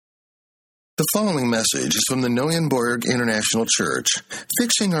The following message is from the Neuenborg International Church,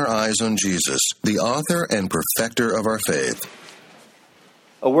 fixing our eyes on Jesus, the author and perfecter of our faith.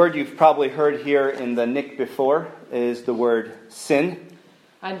 A word you've probably heard here in the Nick before is the word sin.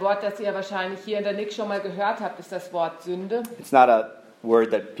 Ein Wort, das ihr wahrscheinlich hier in der Nick schon mal gehört habt, ist das Wort Sünde. It's not a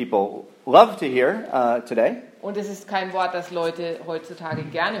word that people love to hear today. Und es ist kein Wort, das Leute heutzutage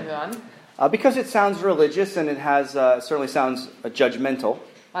gerne hören. Because it sounds religious and it has certainly sounds judgmental.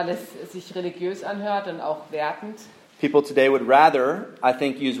 Weil es sich religiös anhört und auch wertend. People today would rather, I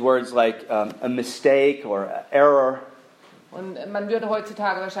think, use words like a mistake or error. Und man würde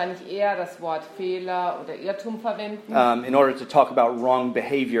heutzutage wahrscheinlich eher das Wort Fehler oder Irrtum verwenden, In order to talk about wrong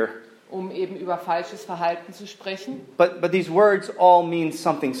behavior. um eben über falsches Verhalten zu sprechen. But these words all mean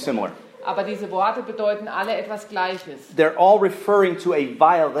something similar. Aber diese Worte bedeuten alle etwas Gleiches. They're all referring to a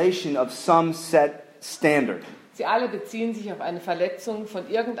violation of some set standard. Sie alle beziehen sich auf eine Verletzung von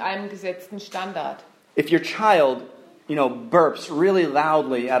irgendeinem gesetzten Standard. If your child, burps really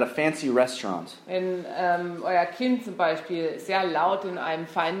loudly at a fancy restaurant, Wenn euer Kind zum Beispiel sehr laut in einem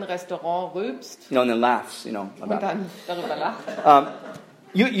feinen Restaurant rülpst and then laughs, und about it. dann darüber lacht,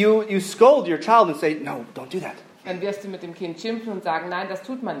 You scold your child and say, no, don't do that. dann wirst du mit dem Kind schimpfen und sagen, nein, das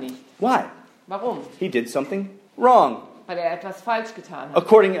tut man nicht. Why? Warum? He did something wrong, Weil er etwas falsch getan hat.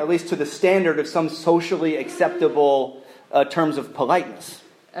 according at least to the standard of some socially acceptable terms of politeness.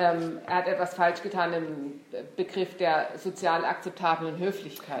 Er hat etwas falsch getan im Begriff der sozial akzeptablen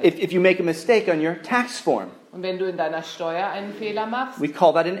Höflichkeit. If you make a mistake on your tax form, Und wenn du in deiner Steuer einen Fehler machst, we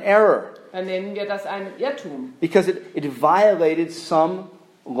call that an error dann nennen wir das einen Irrtum, because it violated some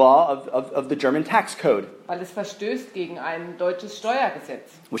law of the German tax code, weil es verstößt gegen ein deutsches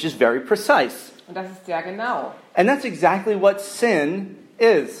Steuergesetz. which is very precise. Und das ist sehr genau. And that's exactly what sin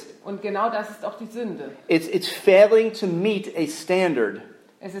is. Und genau das ist auch die Sünde. It's failing to meet a standard,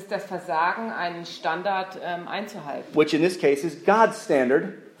 Es ist das Versagen, einen Standard einzuhalten. which in this case is God's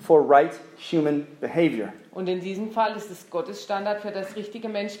standard for right human behavior. Und in diesem Fall ist es Gottes Standard für das richtige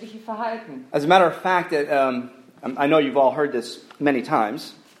menschliche Verhalten. As a matter of fact, I know you've all heard this many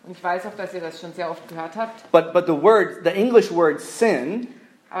times, Und ich weiß auch, dass ihr das schon sehr oft gehört habt. but the English word sin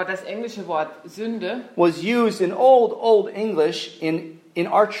Aber das englische Wort Sünde was used in old English in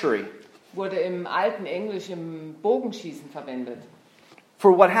archery wurde im alten Englisch im Bogenschießen verwendet.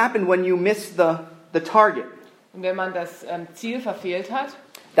 for what happened when you missed the target. Und wenn man das Ziel verfehlt hat,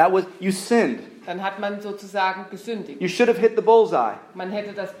 That was, you sinned. dann hat man sozusagen gesündigt. You should have hit the bullseye, Man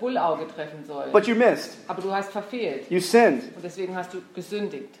hätte das Bullauge treffen sollen. but you missed. Aber du hast verfehlt. You sinned. Und deswegen hast du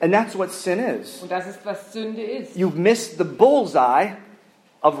gesündigt. And that's what sin is. Und das ist, was Sünde ist. You've missed the bullseye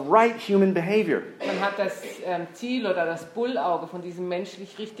of right human behavior. Man hat das Ziel oder das Bullauge von diesem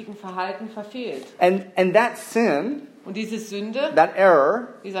menschlich richtigen Verhalten verfehlt. And that sin, Und diese Sünde, that error,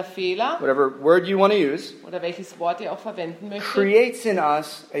 dieser Fehler, whatever word you want to use, oder welches Wort ihr auch verwenden möchtet, creates in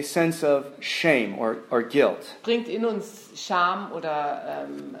us a sense of shame or guilt. bringt in uns Scham oder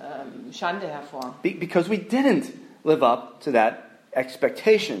Schande hervor. Because we didn't live up to that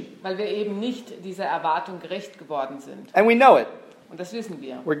expectation. Weil wir eben nicht dieser Erwartung gerecht geworden sind. And we know it. Und das wissen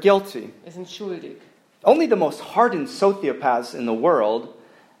wir. We're guilty. Wir sind schuldig. Only the most hardened sociopaths in the world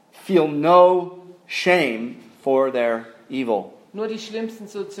feel no shame for their evil. Nur die schlimmsten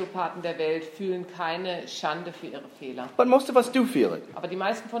Soziopathen der Welt fühlen keine Schande für ihre Fehler. But most of us do feel it. Aber die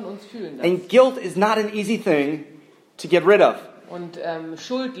meisten von uns fühlen das. And guilt is not an easy thing to get rid of. Und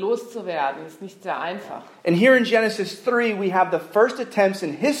Schuld loszuwerden ist nicht sehr einfach. And here in Genesis 3, we have the first attempts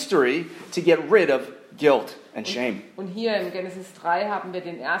in history to get rid of guilt and shame. Und hier im Genesis 3 haben wir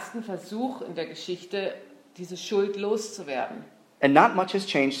den ersten Versuch in der Geschichte, diese Schuld loszuwerden. And not much has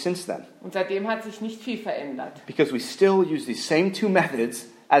changed since then, Und seitdem hat sich nicht viel verändert, because we still use these same two methods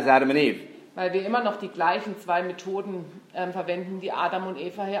as Adam and Eve. weil wir immer noch die gleichen zwei Methoden verwenden, die Adam und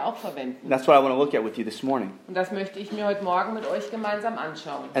Eva hier auch verwenden. And that's what I want to look at with you this morning. Und das möchte ich mir heute Morgen mit euch gemeinsam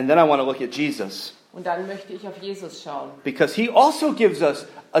anschauen. And then I want to look at Jesus, Und dann möchte ich auf Jesus schauen, because he also gives us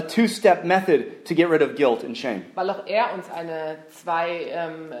a two-step method to get rid of guilt and shame. weil auch er uns eine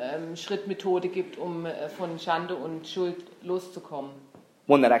Zwei-Schritt-Methode gibt, um von Schande und Schuld loszukommen.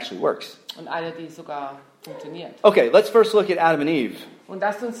 One that actually works. Und eine, die sogar funktioniert. Okay, let's first look at Adam and Eve. Und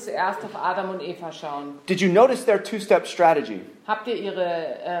lasst uns zuerst auf Adam und Eva schauen. Did you notice their two-step strategy? Habt ihr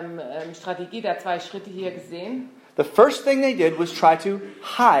ihre Strategie der zwei Schritte hier gesehen? The first thing they did was try to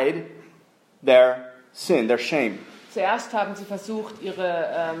hide their sin, their shame. Zuerst haben sie versucht,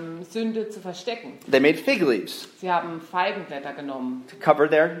 ihre Sünde zu verstecken. They made fig leaves Sie haben Feigenblätter genommen, to cover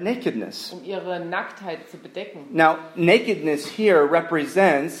their nakedness. um ihre Nacktheit zu bedecken. Now, nakedness here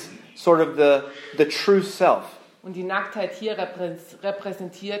represents sort of the true self. Und die Nacktheit hier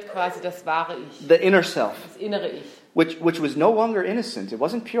repräsentiert quasi das wahre Ich, the inner self, das innere Ich. which was no longer innocent. It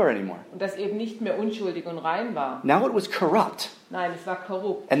wasn't pure anymore. Und das eben nicht mehr unschuldig und rein war. Now it was corrupt, Nein, es war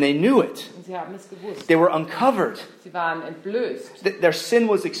korrupt. and they knew it. Und sie haben es gewusst. They were uncovered. Sie waren entblößt. Their sin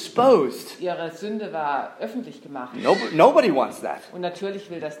was exposed. Ihre Sünde war öffentlich gemacht. Nobody wants that. Und natürlich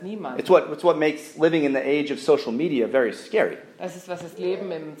will das niemand. It's what makes living in the age of social media very scary. Das ist, was das Leben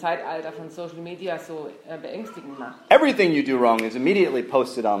im Zeitalter von Social Media so beängstigend macht. Everything you do wrong is immediately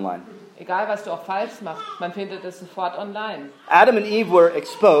posted online. Egal, was du auch falsch machst, man findet es sofort online. Adam and Eve were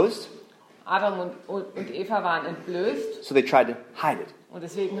exposed, Adam und Eva waren entblößt so they tried to hide it, und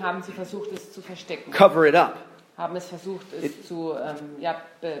deswegen haben sie versucht, es zu verstecken. cover it up. Haben es versucht, es zu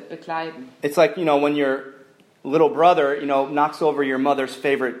bekleiden. It's like, when your little brother, knocks over your mother's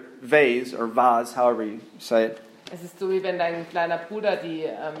favorite vase or vase, however you say it. Es ist so, wie wenn dein kleiner Bruder die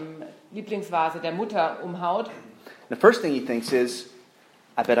Lieblingsvase der Mutter umhaut. The first thing he thinks is,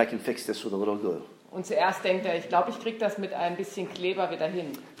 I bet I can fix this with a little glue. Und zuerst denkt er, ich glaube, ich kriege das mit ein bisschen Kleber wieder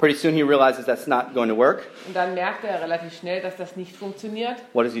hin. Pretty soon he realizes that's not going to work. Und dann merkt er relativ schnell, dass das nicht funktioniert.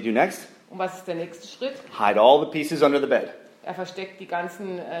 What does he do next? Und was ist der nächste Schritt? Hide all the pieces under the bed Er versteckt die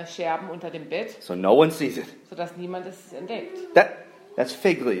ganzen Scherben unter dem Bett, so no one sees it. sodass niemand es entdeckt. That's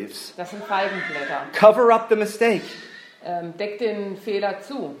fig leaves. Das sind Feigenblätter. Cover up the mistake. Deck den Fehler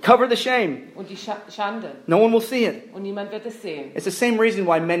zu Cover the shame. und die Schande. No one will see it. Und niemand wird es sehen. It's the same reason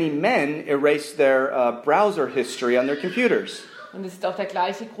why many men erase their browser history on their computers. Und es ist auch der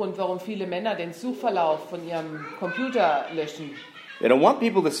gleiche Grund, warum viele Männer den Suchverlauf von ihrem Computer löschen. They don't want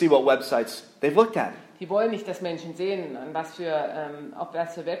people to see what websites they've looked at. Die wollen nicht, dass Menschen sehen, auf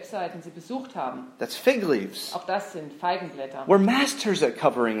was für Webseiten sie besucht haben. That's fig leaves. Auch das sind Feigenblätter. We're masters at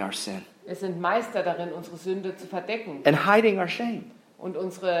covering our sin Wir sind Meister darin, unsere Sünde zu verdecken and hiding our shame. und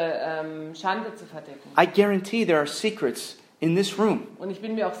unsere Schande zu verdecken. I guarantee there are secrets in this room Und ich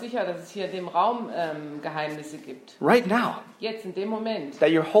bin mir auch sicher, dass es hier in dem Raum Geheimnisse gibt. right now Jetzt, in dem Moment, that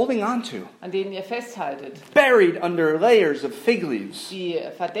you're holding on to, an denen ihr festhaltet, buried under layers of fig leaves, die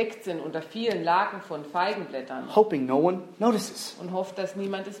verdeckt sind unter vielen Lagen von Feigenblättern hoping no one notices. und hofft, dass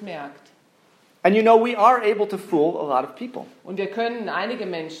niemand es merkt. And we are able to fool a lot of people. Und wir können einige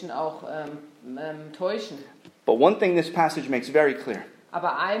Menschen auch täuschen. But one thing this passage makes very clear,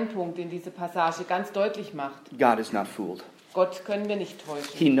 Aber ein Punkt, den diese Passage ganz deutlich macht: God is not fooled. Gott können wir nicht täuschen.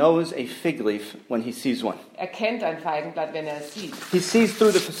 He knows a fig leaf when he sees one. Er kennt ein Feigenblatt, wenn er es sieht. He sees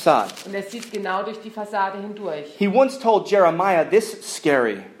through the facade. Und er sieht genau durch die Fassade hindurch. He once told Jeremiah this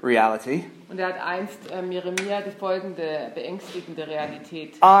scary reality. Und er hat einst Jeremia die folgende beängstigende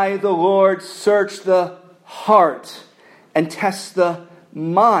Realität. I, the Lord, search the heart and test the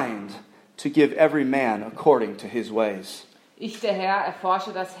mind to give every man according to his ways. Ich, der Herr,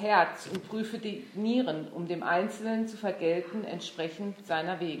 erforsche das Herz und prüfe die Nieren, um dem Einzelnen zu vergelten, entsprechend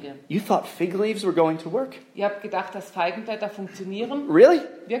seiner Wege. You thought fig leaves were going to work? Ihr habt gedacht, dass Feigenblätter funktionieren? Really?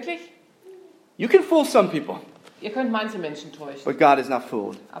 Wirklich? You can fool some people, Ihr könnt manche Menschen täuschen, but God is not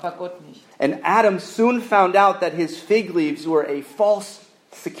fooled. aber Gott nicht. And Adam soon found out that his fig leaves were a false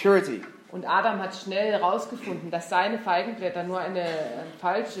security. Und Adam hat schnell herausgefunden, dass seine Feigenblätter nur eine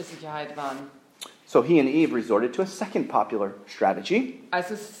falsche Sicherheit waren. So he and Eve resorted to a second popular strategy,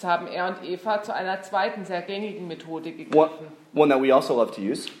 Also haben er und Eva zu einer zweiten, sehr gängigen Methode one gegriffen. that we also love to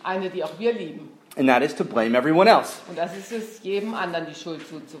use, Eine, die auch wir lieben. and that is to blame everyone else. Und das ist es, jedem anderen die Schuld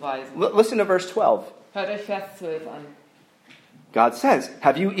zuzuweisen. Listen to verse 12. Hört euch Vers 12 an. God says,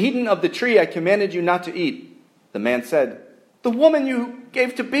 "Have you eaten of the tree I commanded you not to eat?" The man said, "The woman you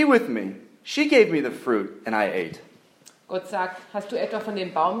gave to be with me, she gave me the fruit, and I ate." Gott sagt, hast du etwa von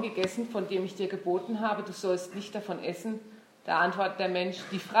dem Baum gegessen, von dem ich dir geboten habe, du sollst nicht davon essen? Da antwortet der Mensch,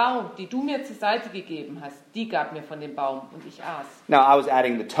 die Frau, die du mir zur Seite gegeben hast, die gab mir von dem Baum und ich aß. Now, I was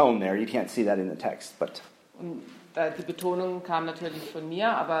adding the tone there. You can't see that in the text, but Die Betonung kam natürlich von mir,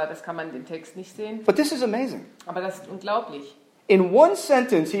 aber das kann man in dem Text nicht sehen. this is amazing. Aber das ist unglaublich. In one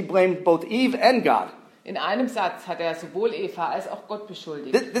sentence, he blamed both Eve and God. In einem Satz hat er sowohl Eva als auch Gott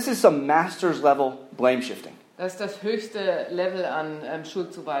beschuldigt. This is some master's level blame shifting. Das ist das höchste Level an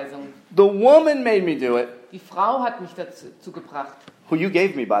Schuldzuweisung. The woman made me do it, Die Frau hat mich dazu gebracht. who you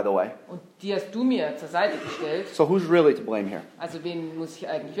gave me, by the way. Und die hast du mir zur Seite gestellt. So who's really to blame here? Also wen muss ich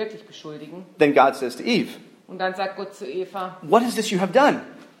eigentlich wirklich beschuldigen? Then God says to Eve, Und dann sagt Gott zu Eva, "What is this you have done?"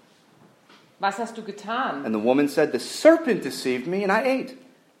 was hast du getan? And the woman said, "The serpent deceived me and I ate."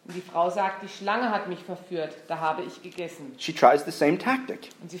 Und die Frau sagt, die Schlange hat mich verführt, da habe ich gegessen. She tries the same tactic.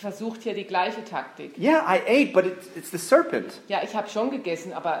 Und sie versucht hier die gleiche Taktik. Yeah, I ate, but it's the serpent. Ja, ich habe schon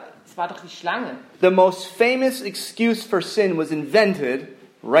gegessen, aber es war doch die Schlange. The most famous excuse for sin was invented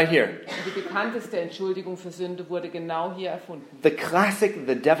right here. Und die bekannteste Entschuldigung für Sünde wurde genau hier erfunden. The classic,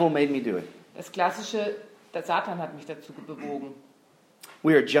 the devil made me do it. Das klassische, der Satan hat mich dazu bewogen.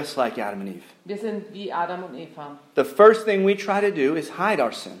 We are just like Adam and Eve. Wir sind wie Adam und Eva. The first thing we try to do is hide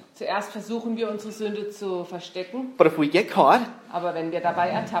our sin. Zuerst versuchen wir, unsere Sünde zu verstecken, But if we get caught, aber wenn wir dabei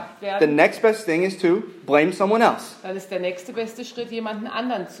ertappt the werden, next best thing is to blame someone else. dann ist der nächste beste Schritt, jemanden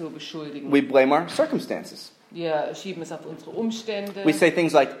anderen zu beschuldigen. We blame our circumstances. Wir schieben es auf unsere Umstände. We say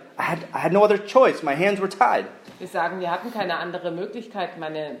things like, I had no other choice. My hands were tied. Wir sagen, wir hatten keine andere Möglichkeit,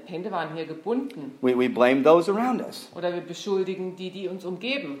 meine Hände waren hier gebunden. We blame those around us. Oder wir beschuldigen die, die uns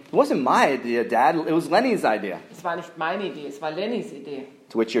umgeben. It wasn't my idea, Dad. It was Lenny's idea. Es war nicht meine Idee, es war Lennys Idee.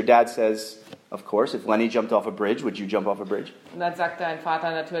 To which your dad says, of course, if Lenny jumped off a bridge, would you jump off a bridge? Und dann sagt dein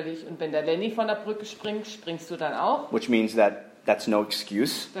Vater natürlich, und wenn der Lenny von der Brücke springt, springst du dann auch? Which means that's no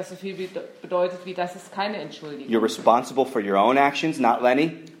excuse. Das so viel bedeutet, wie das ist keine Entschuldigung. You're responsible for your own actions, not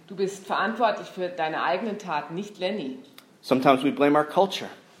Lenny. Du bist verantwortlich für deine eigenen Taten, nicht Lenny. Sometimes we blame our culture.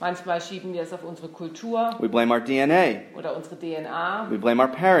 Manchmal schieben wir es auf unsere Kultur We blame our DNA. oder unsere DNA, We blame our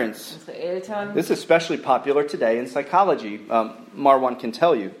parents. unsere Eltern. This is especially popular today in psychology. Marwan can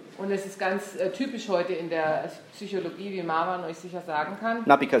tell you. Und es ist ganz typisch heute in der Psychologie, wie Marwan euch sicher sagen kann.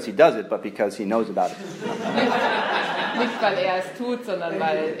 Not because he does it, but because he knows about it. Nicht, weil er es tut, sondern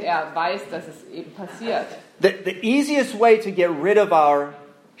weil er weiß, dass es eben passiert. The easiest way to get rid of our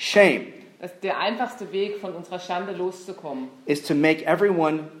shame Der einfachste Weg, von unserer Schande loszukommen, is to make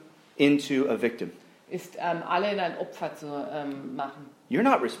everyone into a victim. ist, alle in ein Opfer zu machen. You're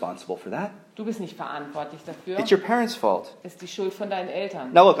not responsible for that. Du bist nicht verantwortlich dafür. It's your parents' fault. Es ist die Schuld von deinen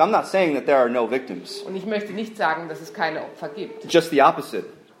Eltern. Now look, I'm not saying that there are no victims. Und ich möchte nicht sagen, dass es keine Opfer gibt, Just the opposite.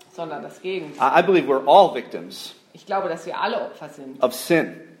 sondern das Gegenteil. I believe we're all victims Ich glaube, dass wir alle Opfer sind. of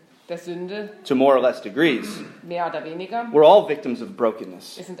sin Der Sünde, to more or less degrees. mehr oder weniger. We're all victims of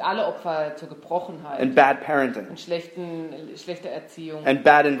brokenness Wir sind alle Opfer zur Gebrochenheit and bad parenting und schlechter Erziehung and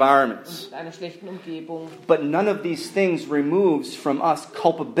bad environments. und einer schlechten Umgebung. But none of these things removes from us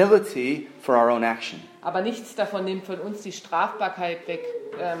culpability for our own action. Aber nichts davon nimmt von uns die Strafbarkeit weg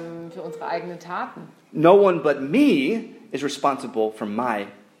für unsere eigenen Taten. No one but me is responsible for my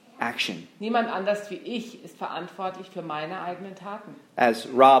action. Niemand anders wie ich ist verantwortlich für meine eigenen Taten. As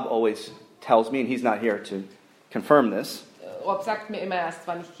Rob always tells me, and he's not here to confirm this, Rob sagt mir immer, er ist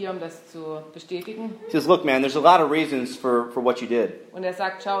zwar nicht hier, um das zu bestätigen. he says, look man, there's a lot of reasons for what you did. Und er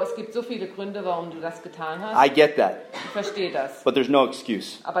sagt, schau, es gibt so viele Gründe, warum du das getan I hast. get that, Ich verstehe das. but there's no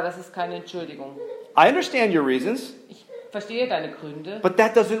excuse. Aber das ist keine Entschuldigung. I understand your reasons, Ich verstehe deine Gründe, but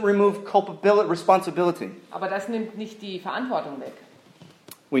that doesn't remove responsibility. aber das nimmt nicht die Verantwortung weg.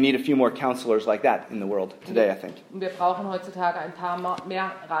 We need a few more counselors like that in the world today, I think. Und wir brauchen heutzutage ein paar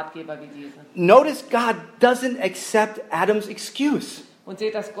mehr Ratgeber wie diese. Notice God doesn't accept Adam's excuse. Und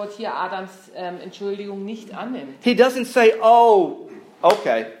seht, dass Gott hier Adams Entschuldigung nicht annimmt. He doesn't say, oh,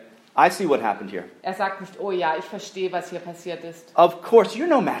 okay, I see what happened here. Er sagt nicht, oh ja, ich verstehe, was hier passiert ist. Of course, you're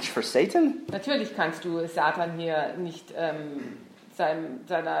no match for Satan. Natürlich kannst du Satan hier nicht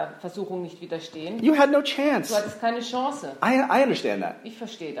seiner Versuchung nicht widerstehen. You had no Du chance. hattest keine Chance. I understand that. Ich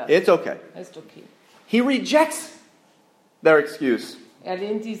verstehe das. It's okay. Das ist okay. He rejects their excuse. Er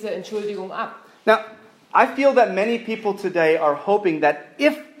lehnt diese Entschuldigung ab. Now, I feel that many people today are hoping that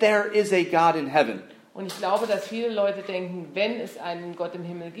if there is a God in heaven, Und ich glaube, dass viele Leute denken, wenn es einen Gott im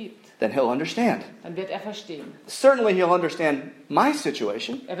Himmel gibt, then he'll understand. dann wird er verstehen. Certainly he'll understand my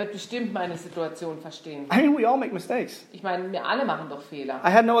situation. Er wird bestimmt meine Situation verstehen. I mean, we all make mistakes. Ich meine, wir alle machen doch Fehler. I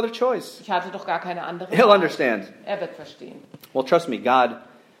had no other choice. Ich hatte doch gar keine andere He'll Wahl. understand. Er wird verstehen. Well, trust me, God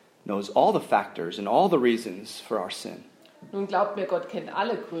knows all the factors and all the reasons for our sin. Nun glaubt mir, Gott kennt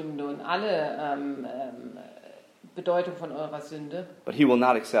alle Gründe und alle Bedeutung von eurer Sünde. But he will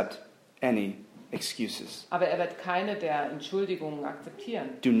not accept any excuses. Aber er wird keine der Entschuldigungen akzeptieren.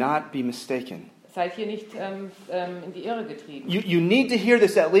 Do not be mistaken. Seid hier nicht in die Irre getrieben. You need to hear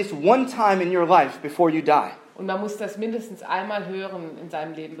this at least one time in your life before you die. Und man muss das mindestens einmal hören in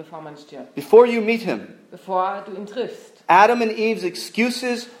seinem Leben, bevor man stirbt. Before you meet him, Bevor du ihn triffst. Adam and Eve's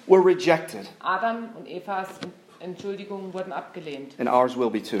excuses were rejected, Adam und Evas Entschuldigungen wurden abgelehnt. and ours will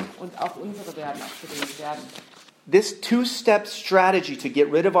be too. Und auch unsere werden abgelehnt werden. This two-step strategy to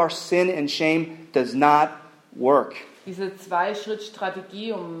get rid of our sin and shame does not work. Diese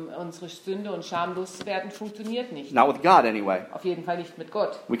Zwei-Schritt-Strategie, um unsere Sünde und Scham loszuwerden, funktioniert nicht. Not with God, anyway. Auf jeden Fall nicht mit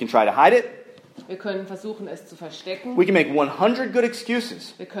Gott. We can try to hide it. Wir können versuchen, es zu verstecken. We can make 100 good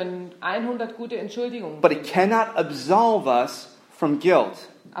excuses. Wir können 100 gute Entschuldigungen But it finden. cannot absolve us from guilt.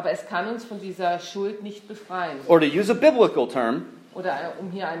 Aber es kann uns von dieser Schuld nicht befreien. Or to use a biblical term, Oder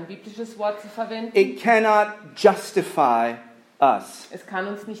um hier ein biblisches Wort zu verwenden, it cannot justify us. Es kann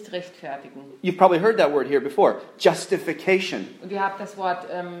uns nicht rechtfertigen. You've probably heard that word here before. Justification. Und ihr habt das Wort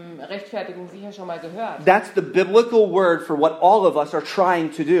Rechtfertigung sicher schon mal gehört. That's the biblical word for what all of us are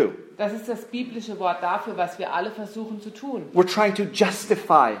trying to do. Das ist das biblische Wort dafür, was wir alle versuchen zu tun. We're trying to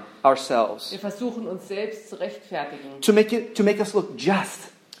justify ourselves, Wir versuchen uns selbst zu rechtfertigen, to make us look just,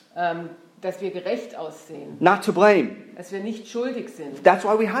 dass wir gerecht aussehen, not to blame. dass wir nicht schuldig sind. That's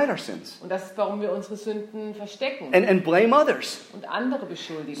why we hide our sins Und das ist, warum wir unsere Sünden verstecken and blame others, und andere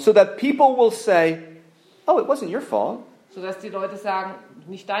beschuldigen, so that people will say, "Oh, it wasn't your fault." sodass die Leute sagen,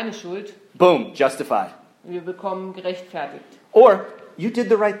 nicht deine Schuld, Boom, justified. und wir bekommen gerechtfertigt. Or you did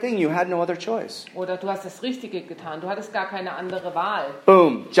the right thing, you had no other choice. Oder du hast das Richtige getan, du hattest gar keine andere Wahl.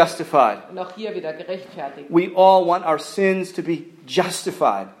 Boom, justified. Und auch hier wieder gerechtfertigt. We all want our sins to be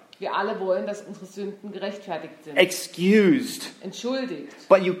justified, Wir alle wollen, dass unsere Sünden gerechtfertigt sind, excused. entschuldigt.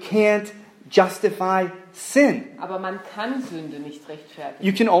 But you can't justify sin. Aber man kann Sünde nicht rechtfertigen.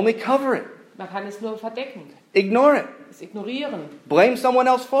 You can only cover it, Man kann es nur verdecken, ignore it, es ignorieren blame someone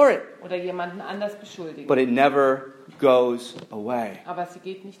else for it. oder jemanden anders beschuldigen. But it never goes away Aber sie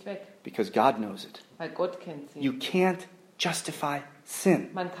geht nicht weg, because God knows it. weil Gott kennt sie. You can't justify sin.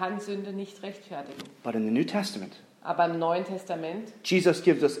 Man kann Sünde nicht rechtfertigen. But in the New Testament, Aber im Neuen Testament Jesus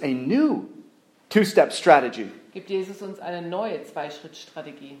gives us a new two-step strategy gibt Jesus uns eine neue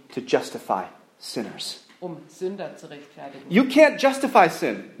Zwei-Schritt-Strategie, to justify sinners. um Sünder zu rechtfertigen. You can't justify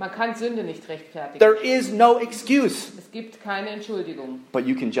sin. Man kann Sünde nicht rechtfertigen. There is no excuse. Es gibt keine Entschuldigung, But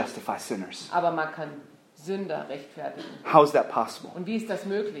you can justify sinners. aber man kann Sünder rechtfertigen. How is that possible? Und wie ist das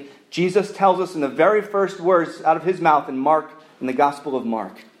möglich? Jesus tells us in the very first words out of his mouth in the Gospel of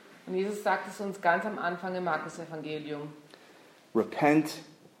Mark, Und Jesus sagt es uns ganz am Anfang im Markus-Evangelium. repent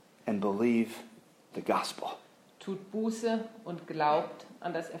and believe the gospel. Tut Buße und glaubt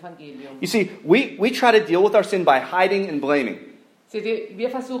an das Evangelium. You see, we try to deal with our sin by hiding and blaming. Seht ihr, wir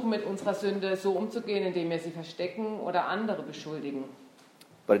versuchen mit unserer Sünde so umzugehen, indem wir sie verstecken oder andere beschuldigen.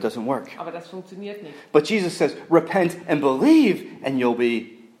 But it doesn't work. Aber das funktioniert nicht. But Jesus says, repent and believe and you'll be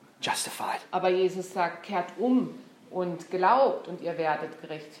justified. Aber Jesus sagt, kehrt um und glaubt und ihr werdet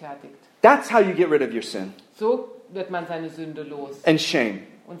gerechtfertigt. That's how you get rid of your sin So wird man seine Sünde los and shame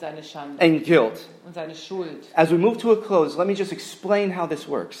und seine Schande and guilt. und seine Schuld. As we move to a close, let me just explain how this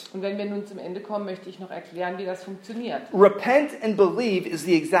works. Und wenn wir nun zum Ende kommen, möchte ich noch erklären, wie das funktioniert. Repent and believe is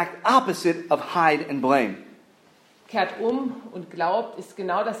the exact opposite of hide and blame. Kehrt um und glaubt ist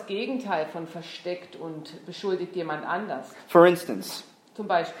genau das Gegenteil von versteckt und beschuldigt jemand anders. For instance, Zum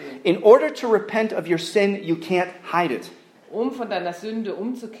Beispiel, in order to repent of your sin, you can't hide it. um von deiner Sünde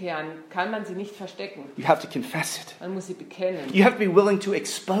umzukehren, kann man sie nicht verstecken. You have to confess it. Man muss sie bekennen. You have to be willing to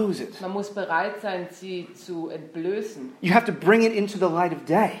expose it. Man muss bereit sein, sie zu entblößen. You have to bring it into the light of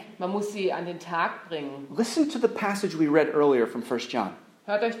day. Man muss sie an den Tag bringen. Listen to the passage we read earlier from 1 John.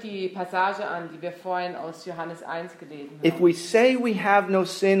 Hört euch die Passage an, die wir vorhin aus Johannes 1 gelesen If haben. we say we have no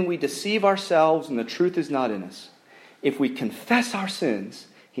sin, we deceive ourselves and the truth is not in us. If we confess our sins,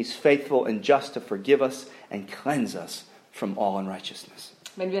 he's faithful and just to forgive us and cleanse us from all unrighteousness.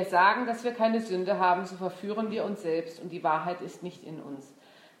 Wenn wir sagen, dass wir keine Sünde haben, so verführen wir uns selbst und die Wahrheit ist nicht in uns.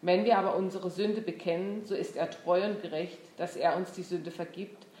 Wenn wir aber unsere Sünde bekennen, so ist er treu und gerecht, dass er uns die Sünde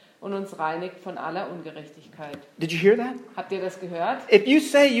vergibt und uns reinigt von aller Ungerechtigkeit. Did you hear that? Habt ihr das gehört? If you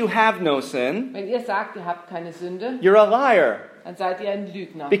say you have no sin, Wenn ihr sagt, ihr habt keine Sünde, you're a liar dann seid ihr ein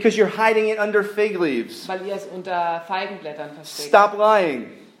Lügner, because you're hiding it under fig leaves. weil ihr es unter Feigenblättern versteckt. Stop lying.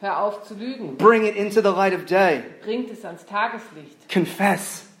 Hör auf zu lügen. Bring it into the light of day. Bringt es ans Tageslicht.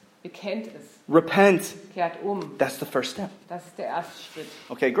 Confess. Bekennt es. Repent. Kehrt um. That's the first step. Das ist der erste Schritt.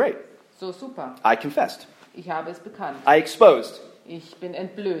 Okay, great. So, super. I confessed. Ich habe es bekannt. I exposed. Ich bin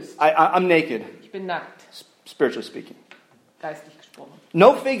entblößt. I'm naked, Ich bin nackt, spiritually speaking. geistlich gesprochen.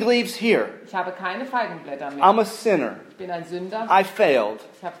 No fig leaves here. Ich habe keine Feigenblätter mehr. I'm a sinner. Ich bin ein Sünder. I failed.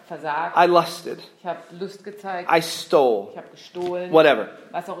 Ich habe versagt. I lusted. Ich habe Lust gezeigt. I stole. Ich habe gestohlen. Whatever.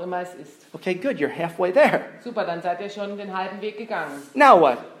 Was auch immer es ist. Okay, good. You're halfway there. Super, dann seid ihr schon den halben Weg gegangen. Now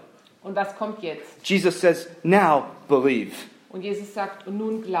what? Und was kommt jetzt? Jesus says, now believe. Und Jesus sagt, und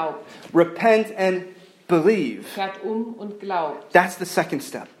nun glaubt. Repent and believe. Kehrt um und glaubt. That's the second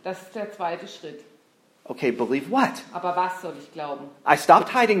step. Das ist der zweite Schritt. Okay, believe what? Aber was soll ich glauben? I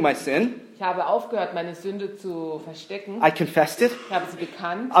stopped hiding my sin. Ich habe aufgehört, meine Sünde zu verstecken. I confessed it. Ich habe sie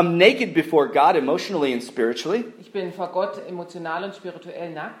bekannt. I'm naked before God emotionally and spiritually. Ich bin vor Gott emotional und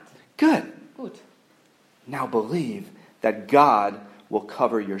spirituell nackt. Good. Gut. Now believe that God will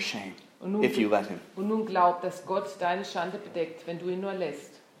cover your shame Und nun, if you let him. und nun glaub, dass Gott deine Schande bedeckt, wenn du ihn nur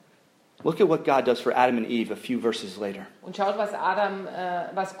lässt. Look at what God does for Adam and Eve a few verses later. Und schaut,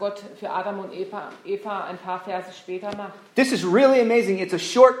 was Gott für Adam und Eva ein paar Verse später macht. This is really amazing. It's a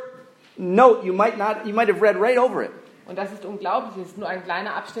short note you might have read right over it. Und das ist unglaublich. Es ist nur ein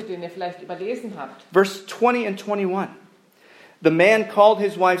kleiner Abschnitt, den ihr vielleicht überlesen habt. Verse 20 and 21. The man called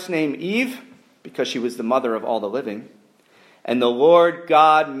his wife's name Eve because she was the mother of all the living. And the Lord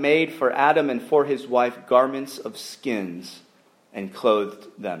God made for Adam and for his wife garments of skins and clothed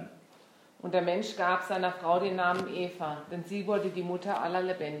them. Und der Mensch gab seiner Frau den Namen Eva, denn sie wurde die Mutter aller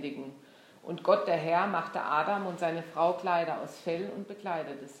Lebendigen. Und Gott, der Herr, machte Adam und seine Frau Kleider aus Fell und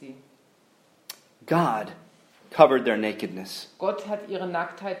bekleidete sie. God covered their nakedness. Gott hat ihre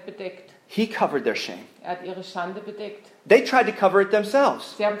Nacktheit bedeckt. He covered their shame. Er hat ihre Schande bedeckt. They tried to cover it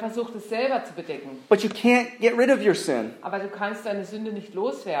themselves. Sie haben versucht, es selber zu bedecken. But you can't get rid of your sin. Aber du kannst deine Sünde nicht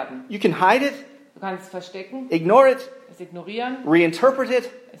loswerden. You can hide it, Du kannst es verstecken, ignore it, es ignorieren, reinterpret it,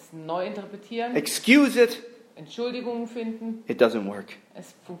 es neu interpretieren, excuse it. Entschuldigungen finden. It doesn't work.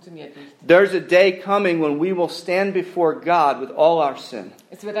 Es funktioniert nicht. There's a day coming when we will stand before God with all our sin.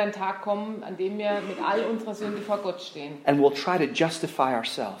 Es wird ein Tag kommen, an dem wir mit all unserer Sünde vor Gott stehen. And we'll try to justify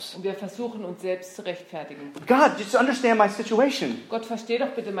ourselves. Und wir versuchen, uns selbst zu rechtfertigen. God, just understand my situation. Gott, versteh doch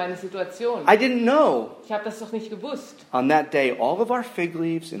bitte meine Situation. I didn't know. Ich habe das doch nicht gewusst. On that day, all of our fig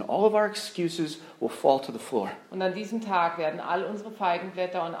leaves and all of our excuses will fall to the floor. Und an diesem Tag werden all unsere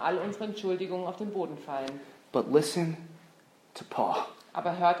Feigenblätter und all unsere Entschuldigungen auf den Boden fallen. But listen to Paul.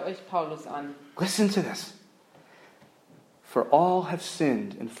 Aber hört euch Paulus an. Listen to this. For all have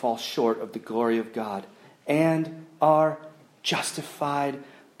sinned and fall short of the glory of God and are justified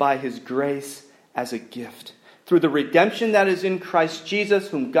by his grace as a gift through the redemption that is in Christ Jesus,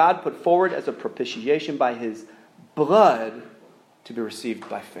 whom God put forward as a propitiation by his blood to be received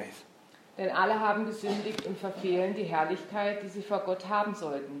by faith. Denn alle haben gesündigt und verfehlen die Herrlichkeit, die sie vor Gott haben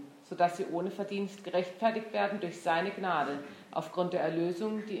sollten, sodass sie ohne Verdienst gerechtfertigt werden durch seine Gnade, aufgrund der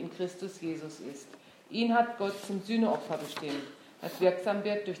Erlösung, die in Christus Jesus ist. Ihn hat Gott zum Sühneopfer bestimmt, das wirksam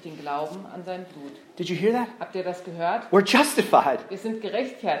wird durch den Glauben an sein Blut. Did you hear that? Habt ihr das gehört? We're justified. Wir sind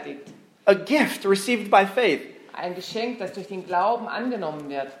gerechtfertigt. A gift received by faith. Ein Geschenk, das durch den Glauben angenommen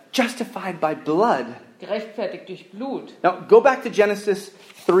wird. Justified by blood. Gerechtfertigt durch Blut. Now, go back to Genesis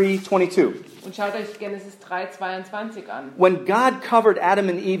 3:22. Und schaut euch Genesis 3,22 an. When God covered Adam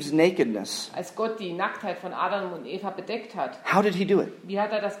and Eve's nakedness, Als Gott die Nacktheit von Adam und Eva bedeckt hat, how did he do it? wie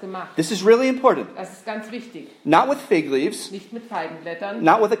hat er das gemacht? This is really important. Das ist ganz wichtig. Not with fig leaves, Nicht mit Feigenblättern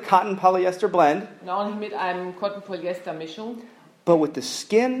not with a cotton polyester blend, und auch nicht mit einem Cotton-Polyester-Mischung, but with the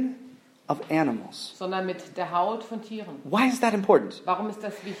skin of animals. sondern mit der Haut von Tieren. Why is that important? Warum ist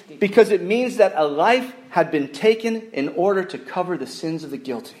das wichtig? Because it means that a life had been taken in order to cover the sins of the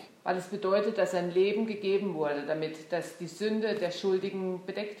guilty. Weil es bedeutet, dass ein Leben gegeben wurde, damit dass die Sünde der Schuldigen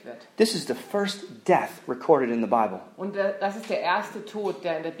bedeckt wird. This is the first death recorded in the Bible. Und das ist der erste Tod,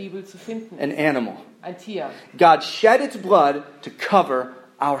 der in der Bibel zu finden An ist. animal. Ein Tier. God shed its blood to cover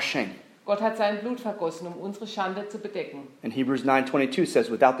our shame. Gott hat sein Blut vergossen, um unsere Schande zu bedecken. And Hebrews 9:22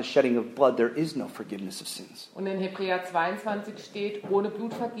 says, without the shedding of blood, there is no forgiveness of sins. Und in Hebräer 22 steht, ohne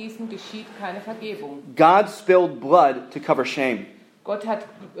Blutvergießen geschieht keine Vergebung. God spilled blood to cover shame. Gott hat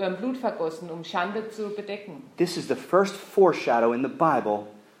Blut vergossen, um Schande zu bedecken. This is the first foreshadow in the Bible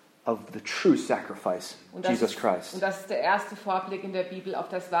of the true sacrifice, Jesus Christ. Und das ist der erste Vorblick in der Bibel auf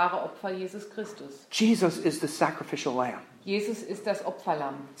das wahre Opfer Jesus Christus. Jesus is the sacrificial lamb, Jesus ist das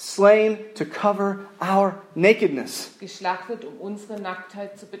Opferlamm, slain to cover our nakedness, geschlachtet, um unsere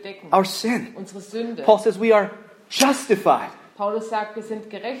Nacktheit zu bedecken, our sin. unsere Sünde. Paul says we are justified. Paulus sagt, wir sind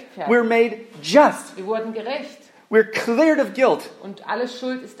gerechtfertigt. We're made just. Wir wurden gerecht We're cleared of guilt. und alle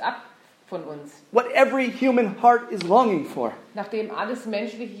Schuld ist ab von uns. What every human heart is longing for. Nachdem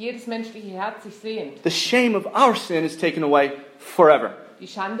jedes menschliche Herz sich sehnt. The shame of our sin is taken away forever. Die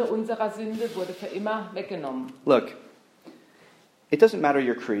Schande unserer Sünde wurde für immer weggenommen. Look, it doesn't matter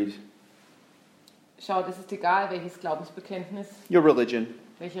your creed, Schaut, es ist egal, welches Glaubensbekenntnis, your religion,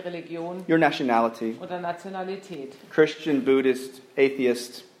 welche Religion your nationality, oder Nationalität. Christian, Buddhist,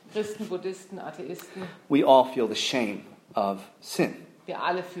 atheist, Christen, Buddhisten, Atheisten, we all feel the shame of sin. wir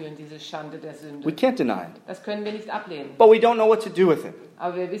alle fühlen diese Schande der We Sünde. can't deny it. Das können wir nicht ablehnen. But we don't know what to do with it.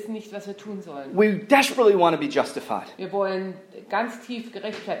 Aber wir wissen nicht, was wir tun sollen. We desperately want to be justified. Wir wollen ganz tief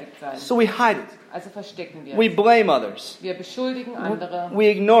gerechtfertigt sein. So we hide it. Also verstecken wir We es. blame others. Wir beschuldigen andere. We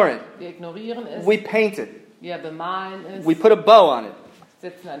ignore it. Wir ignorieren es. We paint it. Wir bemalen es. We put a bow on it.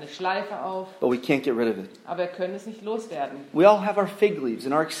 Setzen eine Schleife auf. But we can't get rid of it. Aber wir können es nicht loswerden. We all have our fig leaves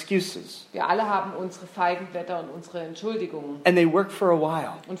and our excuses. Wir alle haben unsere Feigenblätter und unsere Entschuldigungen. And they work for a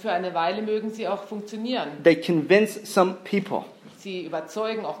while. Und für eine Weile mögen sie auch funktionieren. They convince some people. sie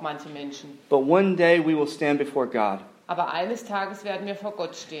überzeugen auch manche Menschen. But one day we will stand before God, Aber eines Tages werden wir vor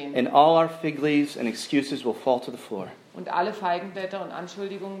Gott stehen. and all our fig leaves and excuses will fall to the floor. Und alle Feigenblätter und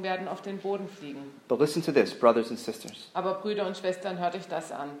Anschuldigungen werden auf den Boden fliegen. But listen to this, brothers and sisters. Aber Brüder und Schwestern, hört euch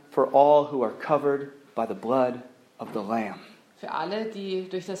das an. For all who are covered by the blood of the Lamb, Für alle, die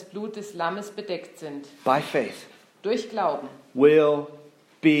durch das Blut des Lammes bedeckt sind, by faith, durch Glauben, will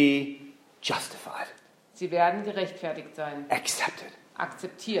be justified, sie werden gerechtfertigt sein, accepted,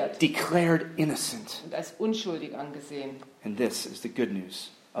 akzeptiert declared innocent. und als unschuldig angesehen. And this is the good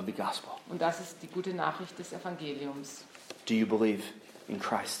news of the gospel. Und das ist die gute Nachricht des Evangeliums. Do you believe in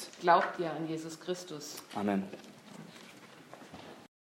Christ? Glaubt ihr an Jesus Christus? Amen.